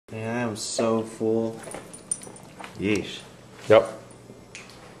I'm so full. Yeesh. Yep.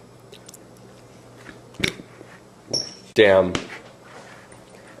 Damn.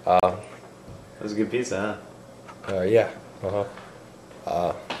 That was a good pizza, huh? Yeah.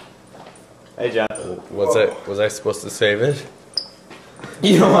 Hey, John. Was I supposed to save it?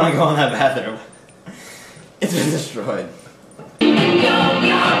 You don't want to go in that bathroom. It's been destroyed.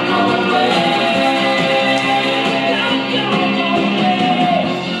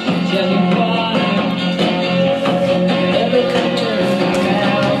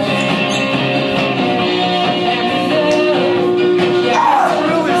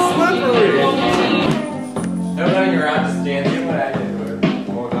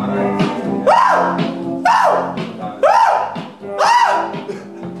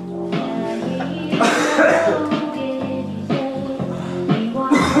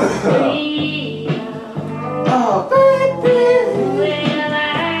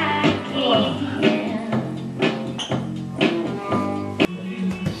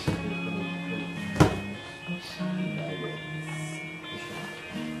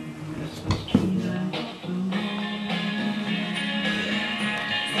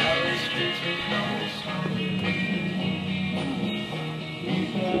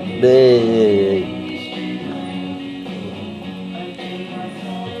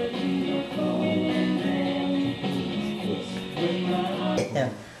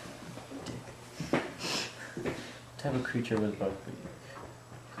 What type of creature was Buckley?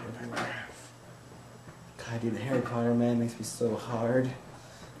 God, dude, the Harry Potter man makes me so hard.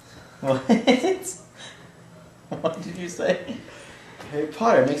 What? What did you say? Harry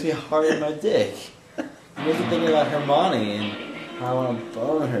Potter makes me hard in my dick. It makes me think about Hermione and how I want to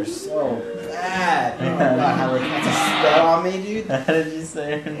bone her so bad. Oh god, how it casts a spell on me, dude. How did you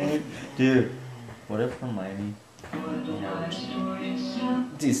say her name? Dude, what if Hermione?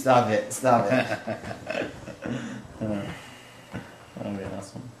 Dude, stop it. Stop it. That'll be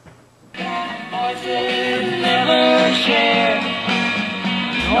awesome.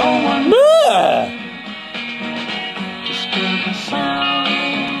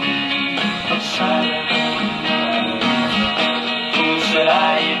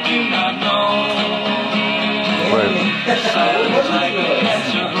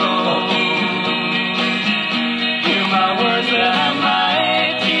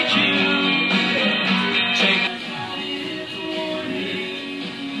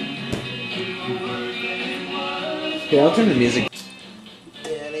 Okay, I'll turn the music.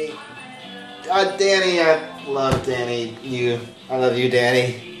 Danny. God, Danny, I love Danny. I love you,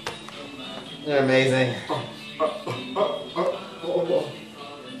 Danny. You're amazing.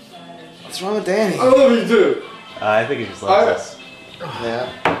 What's wrong with Danny? I love you too. I think he just loves us. Yeah.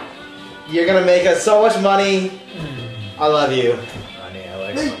 You're gonna make us so much money. I love you. Money, I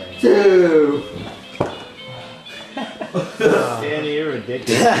like money. Dude. Danny, you're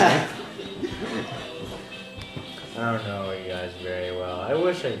ridiculous. I don't know you guys very well. I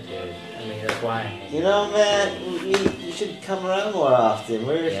wish I did. I mean, that's why. You know, man, you should come around more often.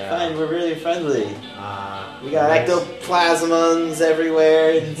 We're fine. We're really friendly. We got ectoplasmons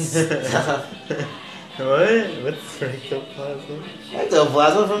everywhere and stuff. What? What's ectoplasm?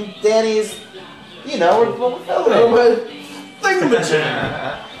 Ectoplasm from Danny's. You know, we're filming. Thingamajig.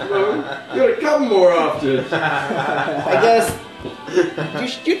 You gotta come more often. I guess.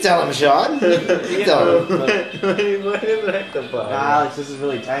 You tell him, Sean. You tell him. What is ectoplasm? Alex, this is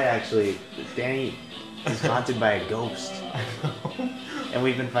really tight actually. Danny is haunted by a ghost. And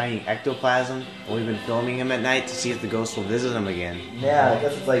we've been finding ectoplasm, and we've been filming him at night to see if the ghost will visit him again. Yeah, I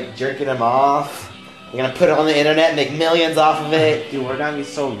guess it's like jerking him off. We're gonna put it on the internet and make millions off of it. Dude, we're gonna be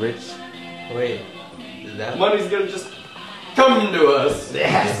so rich. Wait, is that Money's gonna just come to us.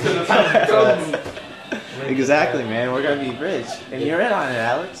 Yeah. It's gonna come. Exactly, man. We're gonna be rich. And you're in on it,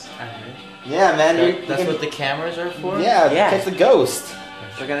 Alex. Yeah, man. That's what the cameras are for? Yeah, Yeah. catch the ghost.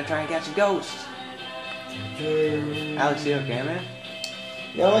 We're gonna try and catch a ghost. Alex, you okay, man?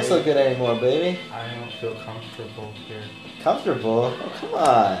 You don't look so good anymore, baby. I don't feel comfortable here. Comfortable? Oh, come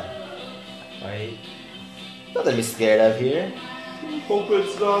on. Right? Nothing to be scared of here. Hope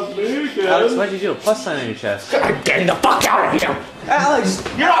it's not me again. Alex, why'd you do a plus sign on your chest? Getting the fuck out of here! Alex,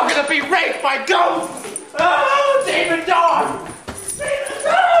 You're not gonna be raped by ghosts! Oh, David Dog! David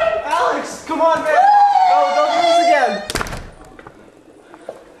Dog! Alex, come on, man. Don't do this again.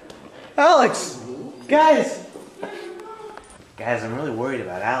 Alex, guys. Guys, I'm really worried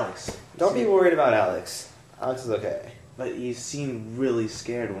about Alex. Don't be worried about Alex. Alex is okay. But he seemed really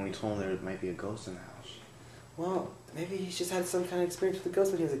scared when we told him there might be a ghost in the house. Well, maybe he's just had some kind of experience with a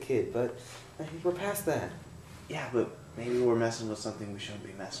ghost when he was a kid, but I think we're past that. Yeah, but maybe we're messing with something we shouldn't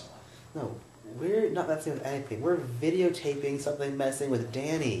be messing with. No, we're not messing with anything. We're videotaping something messing with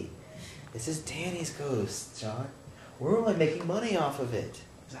Danny. This is Danny's ghost, John. We're only making money off of it.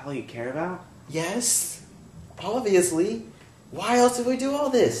 Is that all you care about? Yes, obviously. Why else did we do all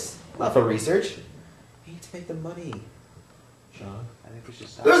this? Not for research. We need to make the money. John, I think we should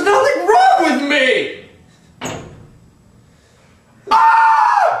stop. There's nothing wrong with me!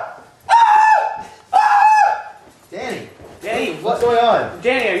 Ah! Ah! Ah! Danny! Danny, What's going on?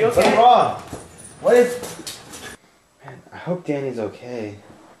 Danny, are you okay? What's wrong? What is... Man, I hope Danny's okay.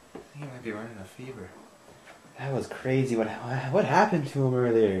 I think he might be running a fever. That was crazy. What happened to him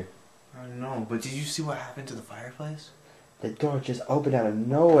earlier? I don't know, but did you see what happened to the fireplace? The door just opened out of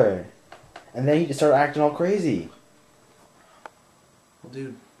nowhere. And then he just started acting all crazy. Well,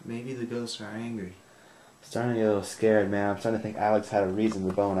 dude, maybe the ghosts are angry. I'm starting to get a little scared, man. I'm starting to think Alex had a reason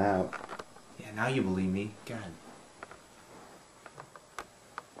to bone out. Yeah, now you believe me. God.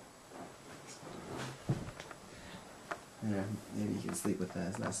 Yeah, maybe you can sleep with that.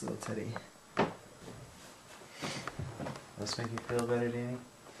 It's a nice little teddy. Let's make you feel better, Danny.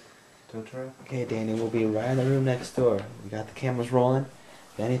 Totoro? Okay, Danny, we'll be right in the room next door. We got the cameras rolling.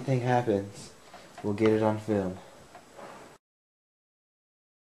 If anything happens, we'll get it on film.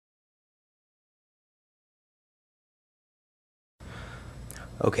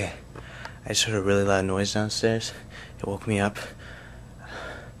 Okay. I just heard a really loud noise downstairs. It woke me up.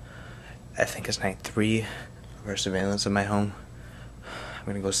 I think it's night 3 of our surveillance of my home. I'm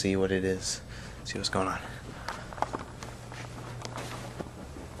gonna go see what it is. See what's going on.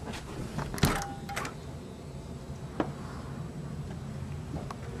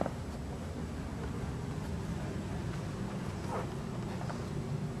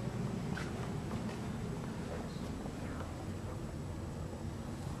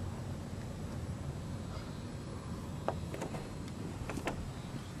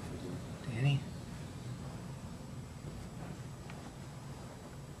 Danny?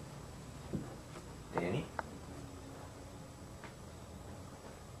 Danny?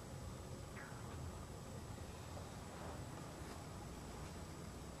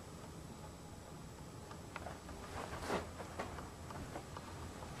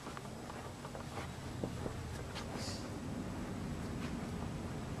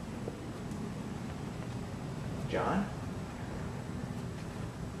 John?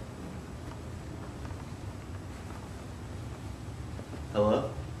 Hello?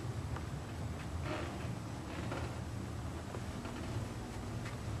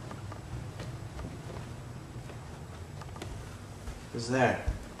 Who's there?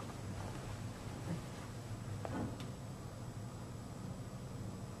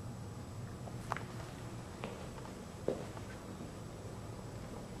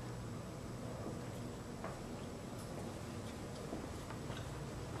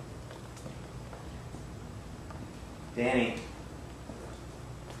 Danny.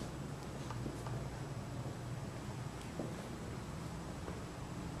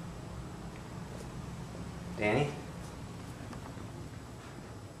 Danny?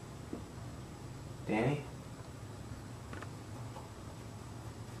 Danny?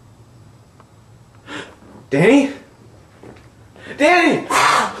 Danny? Danny!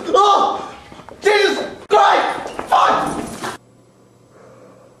 Oh! Jesus Christ! Fuck!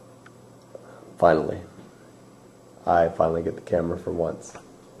 Finally. I finally get the camera for once.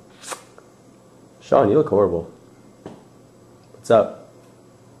 Sean, you look horrible. What's up?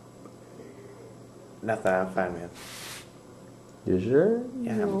 Nothing, I'm fine, man. You sure?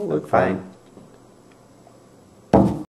 Yeah, You I'm look fine.